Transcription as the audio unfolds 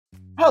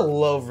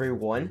Hello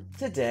everyone!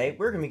 Today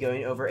we're going to be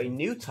going over a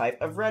new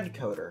type of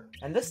Redcoder,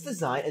 and this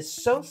design is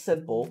so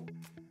simple,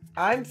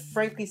 I'm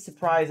frankly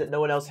surprised that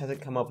no one else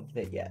hasn't come up with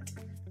it yet.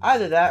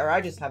 Either that, or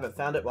I just haven't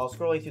found it while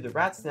scrolling through the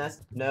rat's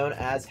nest known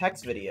as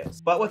hex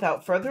videos. But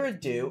without further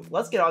ado,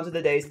 let's get on to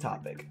today's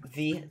topic,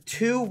 the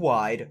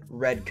too-wide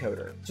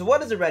Redcoder. So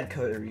what is a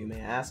Redcoder, you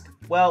may ask?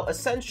 Well,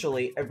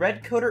 essentially, a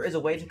Redcoder is a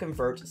way to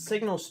convert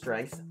signal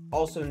strength,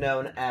 also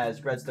known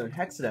as Redstone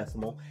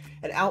hexadecimal,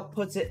 and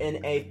outputs it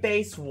in a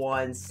base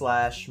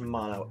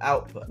 1/mono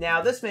output.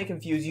 Now, this may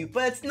confuse you,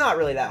 but it's not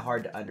really that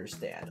hard to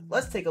understand.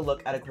 Let's take a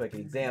look at a quick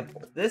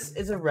example. This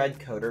is a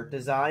Redcoder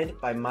designed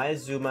by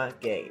Miyazuma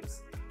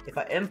Games. If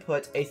I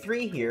input a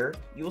 3 here,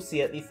 you will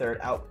see that the third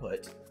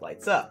output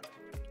lights up.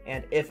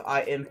 And if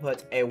I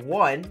input a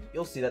 1,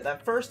 you'll see that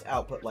that first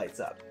output lights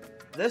up.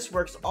 This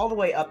works all the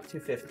way up to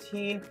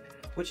 15,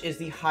 which is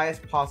the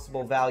highest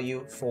possible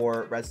value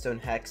for Redstone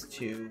Hex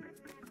to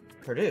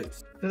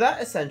produce. So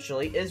that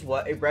essentially is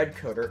what a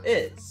Redcoder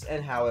is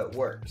and how it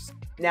works.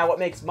 Now what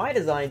makes my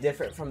design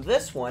different from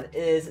this one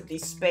is the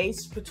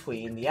space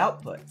between the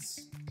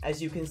outputs.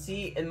 As you can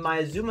see in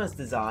Miyazuma's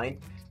design,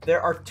 there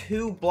are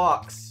 2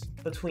 blocks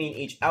between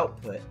each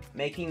output,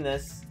 making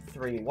this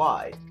 3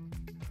 wide.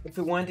 If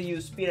we wanted to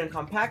use speed and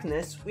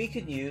compactness, we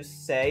could use,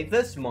 say,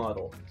 this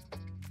model.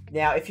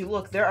 Now, if you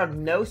look, there are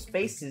no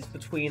spaces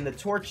between the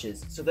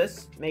torches, so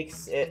this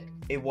makes it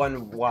a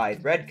 1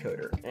 wide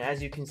Redcoder. And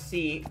as you can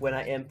see, when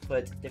I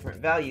input different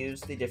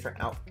values, the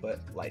different output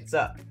lights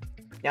up.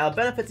 Now, the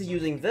benefit to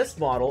using this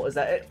model is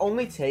that it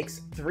only takes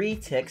 3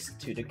 ticks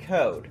to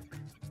decode,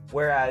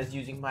 whereas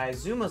using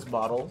Miyazuma's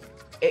model,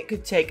 it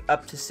could take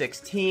up to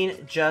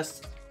 16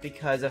 just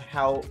because of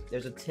how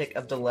there's a tick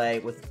of delay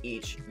with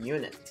each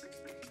unit.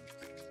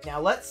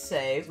 Now let's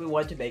say we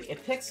want to make a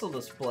pixel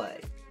display.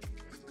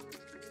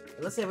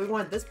 Let's say we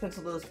want this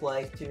pixel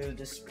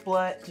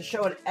to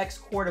show an X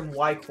chord and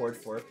Y chord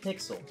for a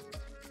pixel.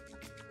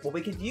 Well,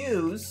 we could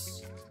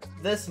use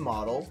this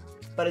model,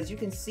 but as you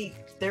can see,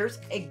 there's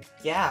a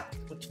gap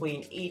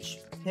between each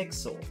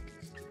pixel.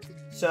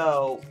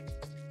 So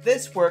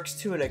this works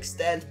to an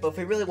extent, but if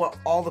we really want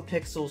all the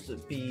pixels to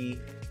be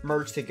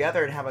merged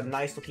together and have a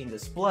nice looking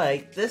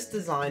display, this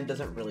design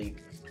doesn't really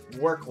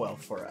work well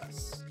for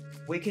us.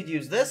 We could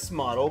use this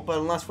model, but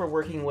unless we're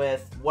working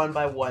with 1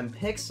 by 1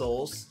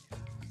 pixels,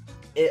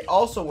 it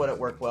also wouldn't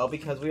work well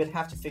because we would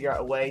have to figure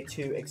out a way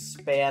to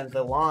expand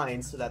the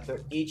lines so that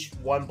they're each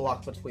 1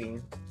 block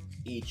between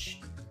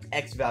each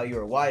X value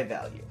or Y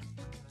value.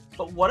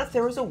 But what if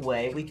there was a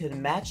way we could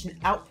match an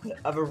output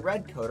of a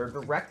Redcoder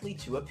directly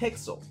to a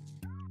pixel?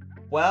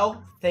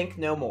 Well, think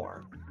no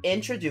more.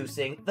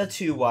 Introducing the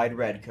too-wide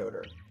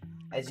Redcoder.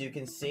 As you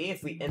can see,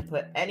 if we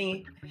input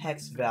any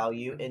hex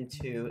value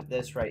into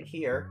this right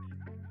here,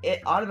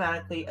 it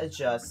automatically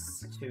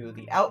adjusts to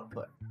the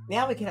output.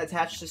 Now we can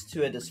attach this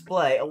to a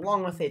display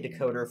along with a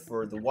decoder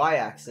for the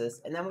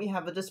y-axis, and then we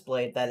have a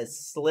display that is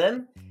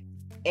slim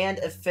and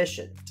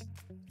efficient.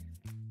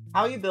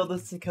 How you build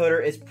this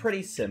decoder is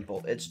pretty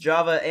simple. It's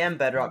Java and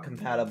Bedrock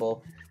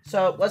compatible.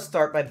 So let's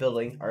start by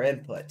building our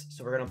input.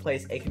 So we're going to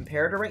place a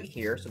comparator right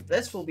here, so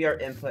this will be our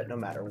input no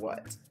matter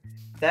what.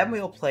 Then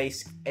we will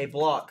place a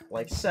block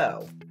like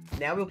so.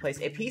 Now we'll place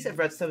a piece of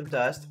redstone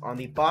dust on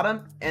the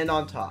bottom and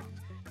on top.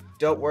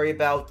 Don't worry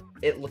about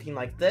it looking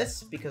like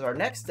this, because our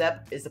next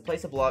step is to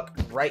place a block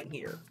right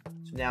here.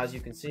 So now as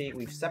you can see,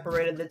 we've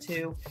separated the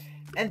two,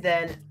 and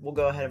then we'll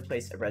go ahead and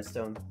place a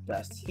redstone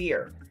dust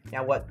here.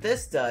 Now what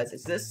this does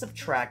is this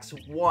subtracts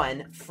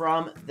 1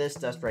 from this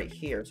dust right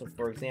here. So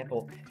for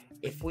example,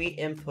 if we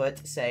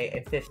input, say,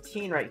 a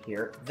 15 right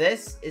here,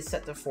 this is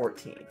set to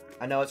 14.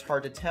 I know it's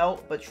hard to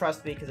tell, but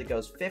trust me, because it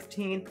goes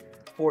 15,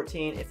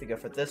 14. If we go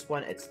for this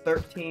one, it's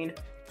 13,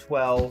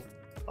 12,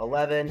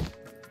 11,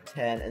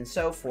 10, and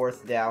so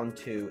forth down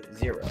to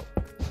 0.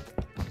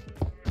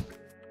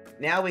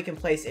 Now we can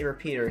place a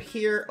repeater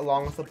here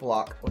along with a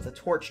block with a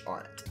torch on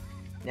it.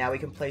 Now we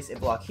can place a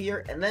block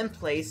here and then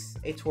place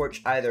a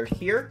torch either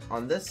here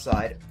on this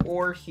side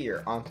or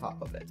here on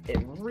top of it.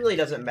 It really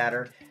doesn't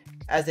matter,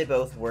 as they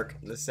both work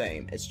the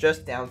same. It's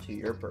just down to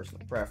your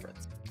personal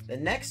preference. The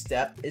next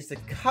step is to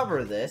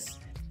cover this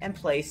and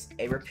place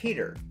a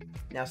repeater.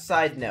 Now,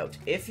 side note,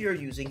 if you're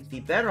using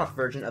the Bedrock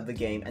version of the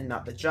game and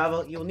not the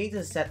Java, you'll need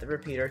to set the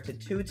repeater to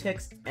 2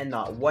 ticks and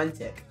not 1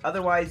 tick.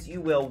 Otherwise,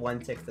 you will 1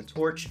 tick the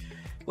torch,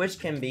 which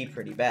can be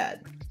pretty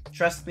bad.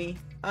 Trust me,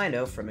 I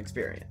know from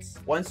experience.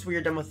 Once we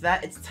are done with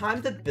that, it's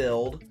time to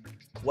build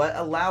what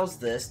allows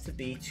this to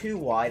be 2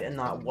 wide and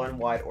not 1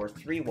 wide or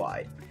 3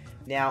 wide.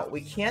 Now, we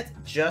can't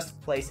just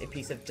place a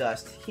piece of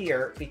dust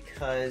here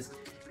because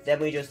then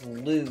we just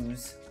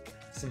lose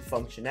some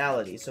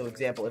functionality. So, for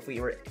example, if we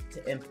were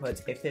to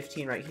input a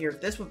 15 right here,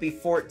 this would be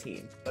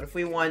 14. But if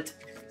we want,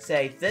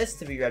 say, this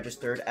to be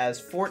registered as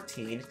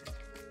 14,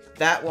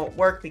 that won't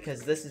work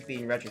because this is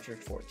being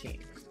registered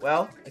 14.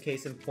 Well, a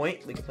case in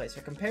point, we can place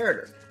our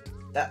comparator.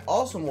 That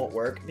also won't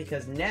work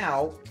because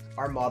now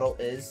our model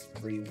is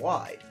 3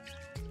 wide.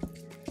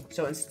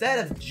 So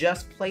instead of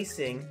just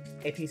placing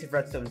a piece of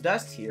redstone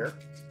dust here,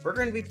 we're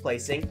going to be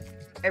placing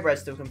a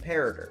Redstone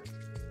comparator.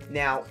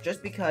 Now,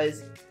 just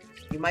because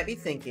you might be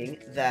thinking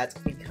that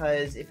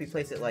because if we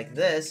place it like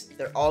this,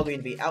 they're all going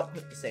to be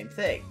output the same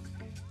thing.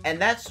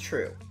 And that's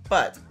true,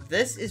 but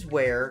this is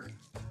where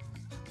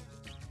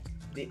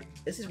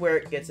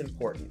it gets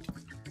important.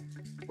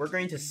 We're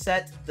going to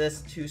set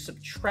this to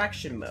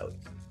subtraction mode,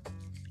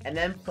 and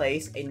then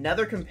place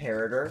another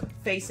comparator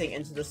facing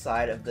into the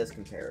side of this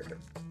comparator.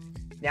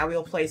 Now we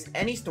will place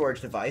any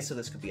storage device, so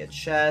this could be a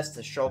chest,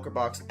 a shulker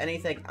box,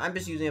 anything. I'm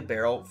just using a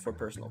barrel for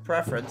personal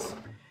preference,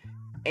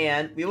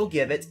 and we will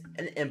give it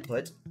an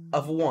input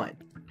of 1.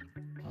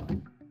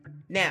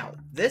 Now,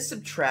 this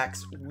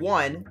subtracts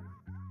 1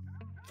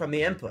 from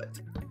the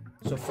input.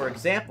 So for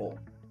example,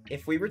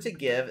 if we were to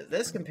give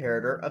this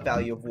comparator a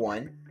value of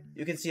 1,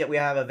 you can see that we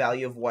have a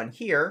value of 1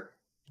 here,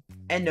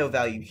 and no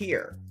value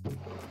here.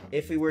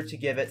 If we were to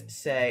give it,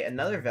 say,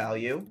 another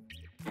value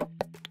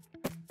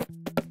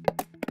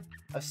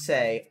of,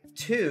 say,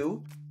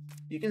 2,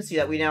 you can see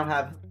that we now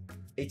have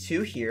a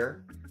 2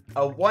 here,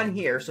 a 1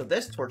 here, so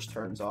this torch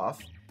turns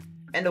off,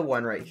 and a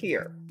 1 right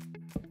here.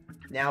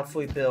 Now if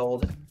we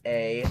build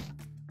a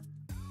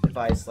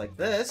device like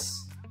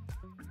this,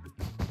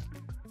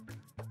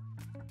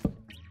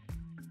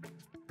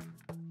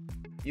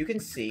 you can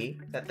see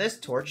that this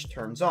torch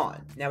turns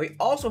on. Now we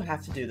also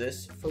have to do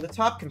this for the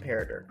top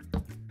comparator.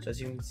 So as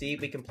you can see,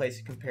 we can place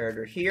a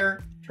comparator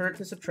here, turn it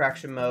to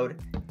subtraction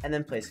mode, and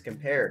then place a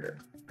comparator.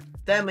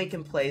 Then we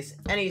can place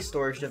any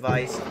storage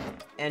device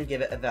and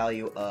give it a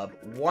value of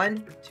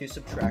 1 to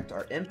subtract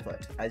our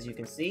input. As you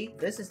can see,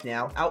 this is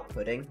now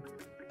outputting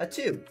a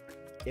 2.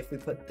 If we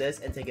put this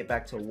and take it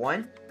back to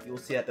 1, you will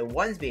see that the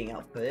 1's being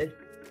outputted,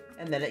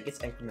 and then it gets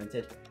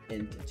incremented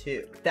into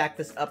 2. Stack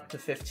this up to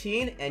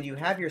 15, and you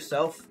have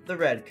yourself the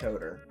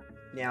Redcoder.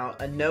 Now,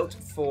 a note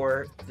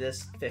for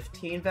this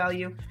 15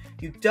 value,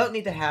 you don't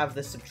need to have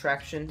the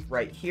subtraction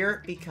right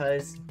here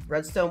because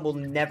Redstone will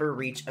never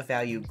reach a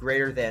value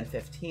greater than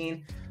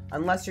 15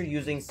 unless you're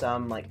using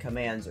some like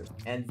commands or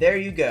something. And there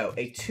you go,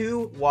 a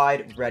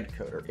 2-wide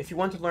Redcoder. If you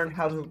want to learn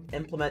how to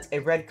implement a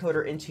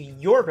Redcoder into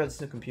your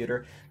Redstone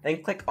computer,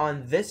 then click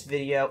on this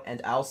video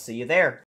and I'll see you there.